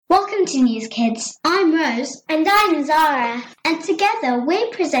Welcome to NewzKidz. I'm Rose. And I'm Zara. And together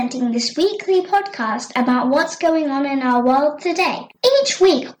we're presenting this weekly podcast about what's going on in our world today. Each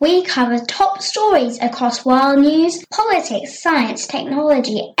week we cover top stories across world news, politics, science,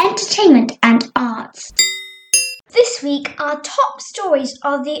 technology, entertainment and arts. This week, our top stories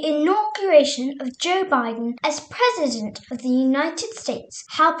are the inauguration of Joe Biden as President of the United States,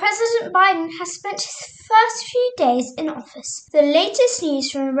 how President Biden has spent his first few days in office, the latest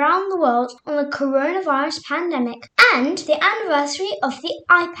news from around the world on the coronavirus pandemic, and the anniversary of the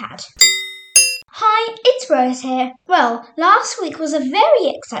iPad. Hi, it's Rose here. Well, last week was a very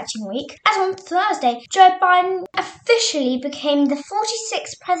exciting week, as on Thursday, Joe Biden officially became the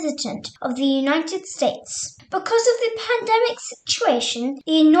 46th President of the United States. Because of the pandemic situation,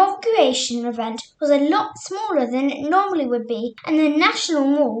 the inauguration event was a lot smaller than it normally would be, and the National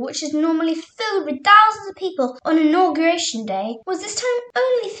Mall, which is normally filled with thousands of people on Inauguration Day, was this time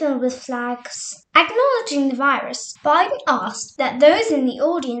only filled with flags. Acknowledging the virus, Biden asked that those in the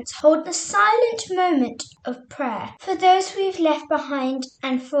audience hold a silent moment of prayer for those we've left behind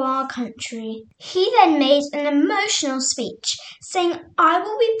and for our country. He then made an emotional speech saying, "I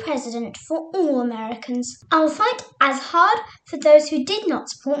will be president for all Americans. I will fight as hard for those who did not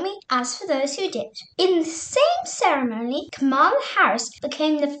support me as for those who did." In the same ceremony, Kamala Harris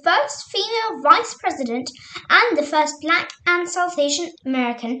became the first female vice president and the first Black and South Asian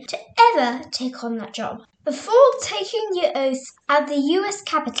American to ever take on that job. Before taking the oath at the US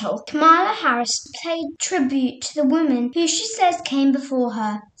Capitol, Kamala Harris paid tribute to the women who she says came before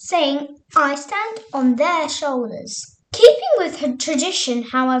her, saying, "I stand on their shoulders." Keeping with her tradition,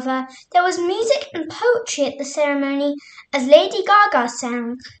 however, there was music and poetry at the ceremony as Lady Gaga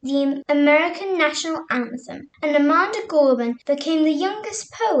sang the American national anthem, and Amanda Gorman became the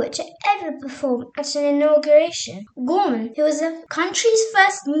youngest poet to ever perform at an inauguration. Gorman, who was the country's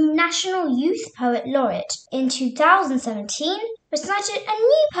first national youth poet laureate in 2017, recited a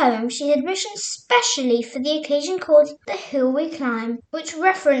new poem she had written specially for the occasion called "The Hill We Climb," which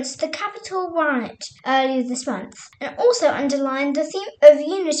referenced the Capitol riot earlier this month, and also underlined the theme of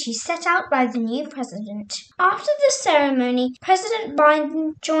unity set out by the new president. After the ceremony, President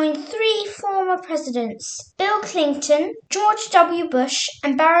Biden joined three former presidents, Bill Clinton, George W. Bush,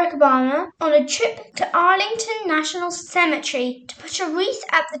 and Barack Obama, on a trip to Arlington National Cemetery to put a wreath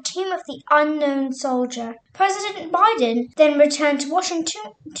at the tomb of the unknown soldier. President Biden then returned to Washington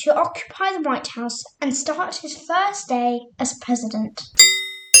to occupy the White House and start his first day as president.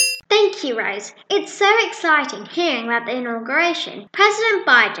 Thank you, Rose. It's so exciting hearing about the inauguration. President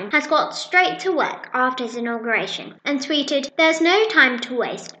Biden has got straight to work after his inauguration and tweeted, "There's no time to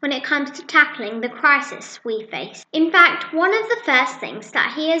waste when it comes to tackling the crisis we face." In fact, one of the first things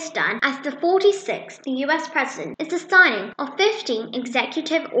that he has done as the 46th US President is the signing of 15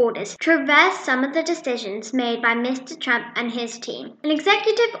 executive orders to reverse some of the decisions made by Mr. Trump and his team. An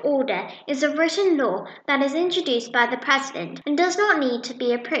executive order is a written law that is introduced by the President and does not need to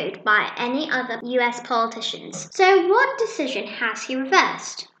be approved by any other US politicians. So what decision has he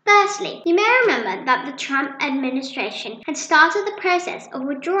reversed? Firstly, you may remember that the Trump administration had started the process of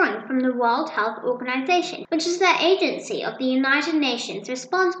withdrawing from the World Health Organization, which is the agency of the United Nations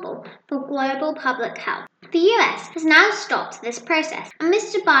responsible for global public health. The US has now stopped this process, and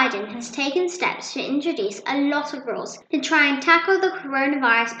Mr. Biden has taken steps to introduce a lot of rules to try and tackle the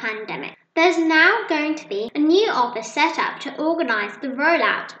coronavirus pandemic. There's now going to be a new office set up to organise the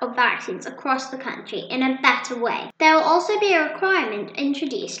rollout of vaccines across the country in a better way. There will also be a requirement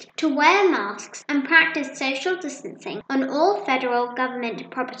introduced to wear masks and practice social distancing on all federal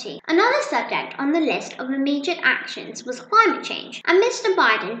government property. Another subject on the list of immediate actions was climate change, and Mr.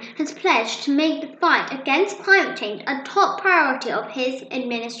 Biden has pledged to make the fight against climate change a top priority of his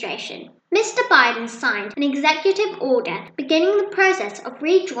administration. Mr. Biden signed an executive order beginning the process of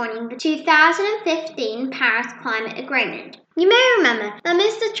rejoining the 2015 Paris Climate Agreement. You may remember that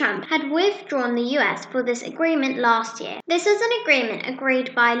Mr. Trump had withdrawn the US for this agreement last year. This is an agreement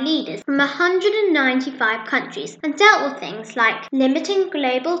agreed by leaders from 195 countries and dealt with things like limiting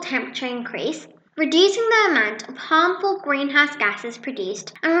global temperature increase, reducing the amount of harmful greenhouse gases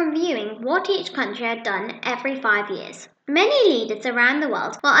produced, and reviewing what each country had done every 5 years. Many leaders around the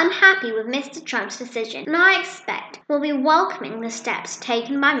world were unhappy with Mr. Trump's decision, and I expect will be welcoming the steps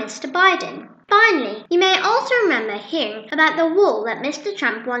taken by Mr. Biden. Finally, you may also remember hearing about the wall that Mr.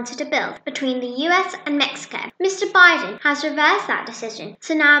 Trump wanted to build between the US and Mexico. Mr. Biden has reversed that decision,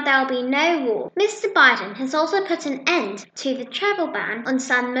 so now there will be no wall. Mr. Biden has also put an end to the travel ban on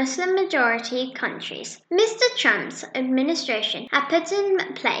some Muslim-majority countries. Mr. Trump's administration had put in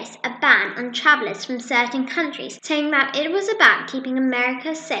place a ban on travelers from certain countries, saying that it was about keeping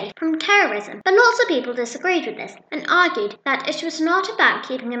America safe from terrorism. But lots of people disagreed with this and argued that it was not about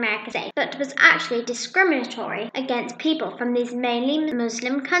keeping America safe, but was actually discriminatory against people from these mainly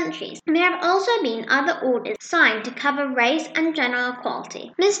Muslim countries. And there have also been other orders signed to cover race and gender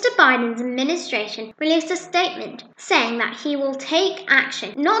equality. Mr. Biden's administration released a statement saying that he will take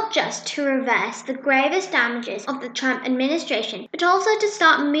action not just to reverse the gravest damages of the Trump administration, but also to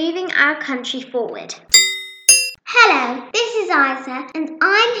start moving our country forward. Hello, this is Isa, and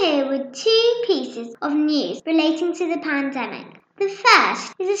I'm here with 2 pieces of news relating to the pandemic. The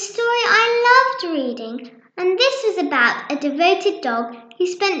first is a story I loved reading, and this was about a devoted dog who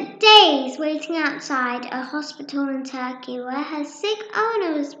spent days waiting outside a hospital in Turkey where her sick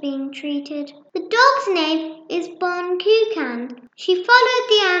owner was being treated. The dog's name is Bon Kukan. She followed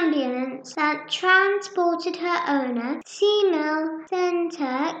the ambulance that transported her owner, Semil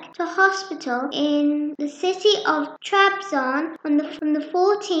Senturk, to hospital in the city of Trabzon on the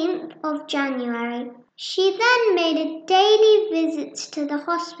 14th of January. She then made a daily visit to the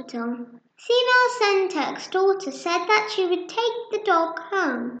hospital. Semil Senturk's daughter said that she would take the dog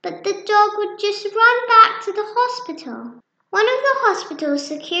home, but the dog would just run back to the hospital. One of the hospital's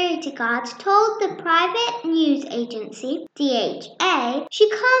security guards told the private news agency, DHA, she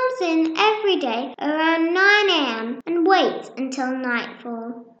comes in every day around 9 a.m. and waits until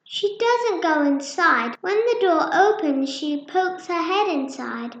nightfall. She doesn't go inside. When the door opens, she pokes her head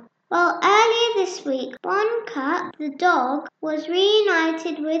inside. Well, earlier this week, Bon Cup, the dog, was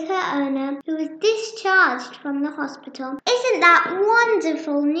reunited with her owner, who was discharged from the hospital. Isn't that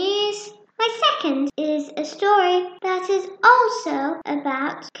wonderful news? My second is a story that is also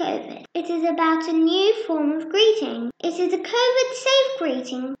about COVID. It is about a new form of greeting. It is a COVID-safe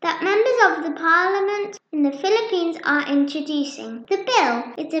greeting that members of the Parliament in the Philippines are introducing. The bill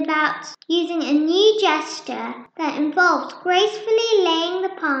is about using a new gesture that involves gracefully laying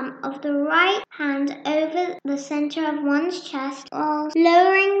the palm of the right hand over the center of one's chest while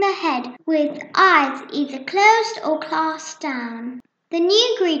lowering the head with eyes either closed or clasped down. The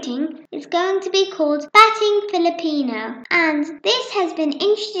new greeting is going to be called Batting Filipino, and this has been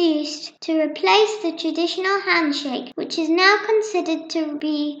introduced to replace the traditional handshake, which is now considered to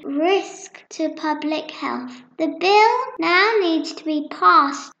be risk to public health. The bill now needs to be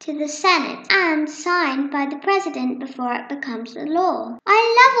passed to the Senate and signed by the President before it becomes a law.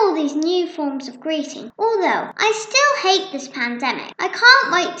 I love all these new forms of greeting, although I still hate this pandemic. I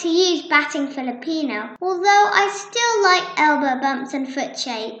can't wait to use Batting Filipino, although I still like elbow bumps and foot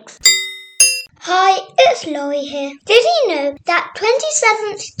shakes. Hi, it's Laurie here. Did you know that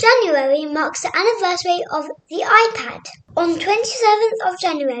 27th January marks the anniversary of the iPad? On 27th of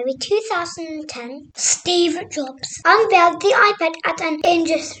January 2010, Steve Jobs unveiled the iPad at an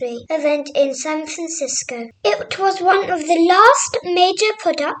industry event in San Francisco. It was one of the last major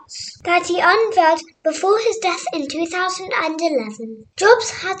products that he unveiled before his death in 2011.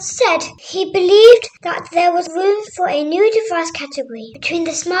 Jobs had said he believed that there was room for a new device category between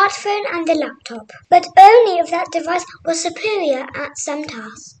the smartphone and the laptop, but only if that device was superior at some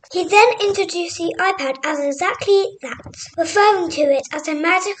tasks. He then introduced the iPad as exactly that, referring to it as a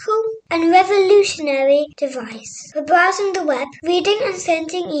magical and revolutionary device for browsing the web, reading and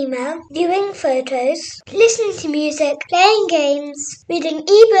sending email, viewing photos, listening to music, playing games, reading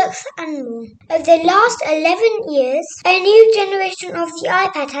ebooks and more. Over the last 11 years, a new generation of the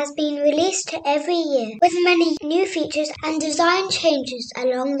iPad has been released every year, with many new features and design changes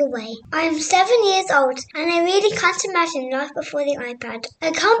along the way. I am 7 years old and I really can't imagine life before the iPad.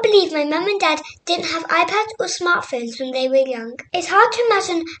 I can't believe my mum and dad didn't have iPads or smartphones when they were young. It's hard to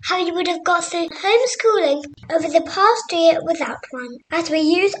imagine how you would have got through homeschooling over the past year without one, as we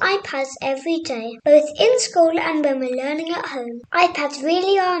use iPads every day, both in school and when we're learning at home. iPads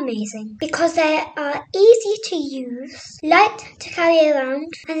really are amazing because they are easy to use, light to carry around,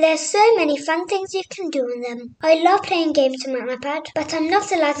 and there's so many fun things you can do on them. I love playing games on my iPad, but I'm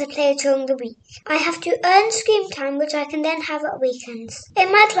not allowed to play during the week. I have to earn screen time, which I can then have at weekends.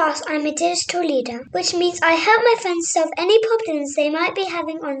 In my class, I'm a digital leader, which means I help my friends solve any problems they might be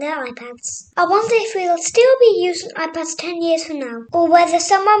having on their iPads. I wonder if we will still be using iPads 10 years from now, or whether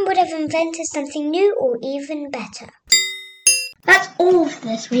someone would have invented something new or even better. That's all for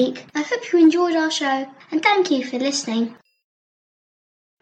this week. I hope you enjoyed our show, and thank you for listening.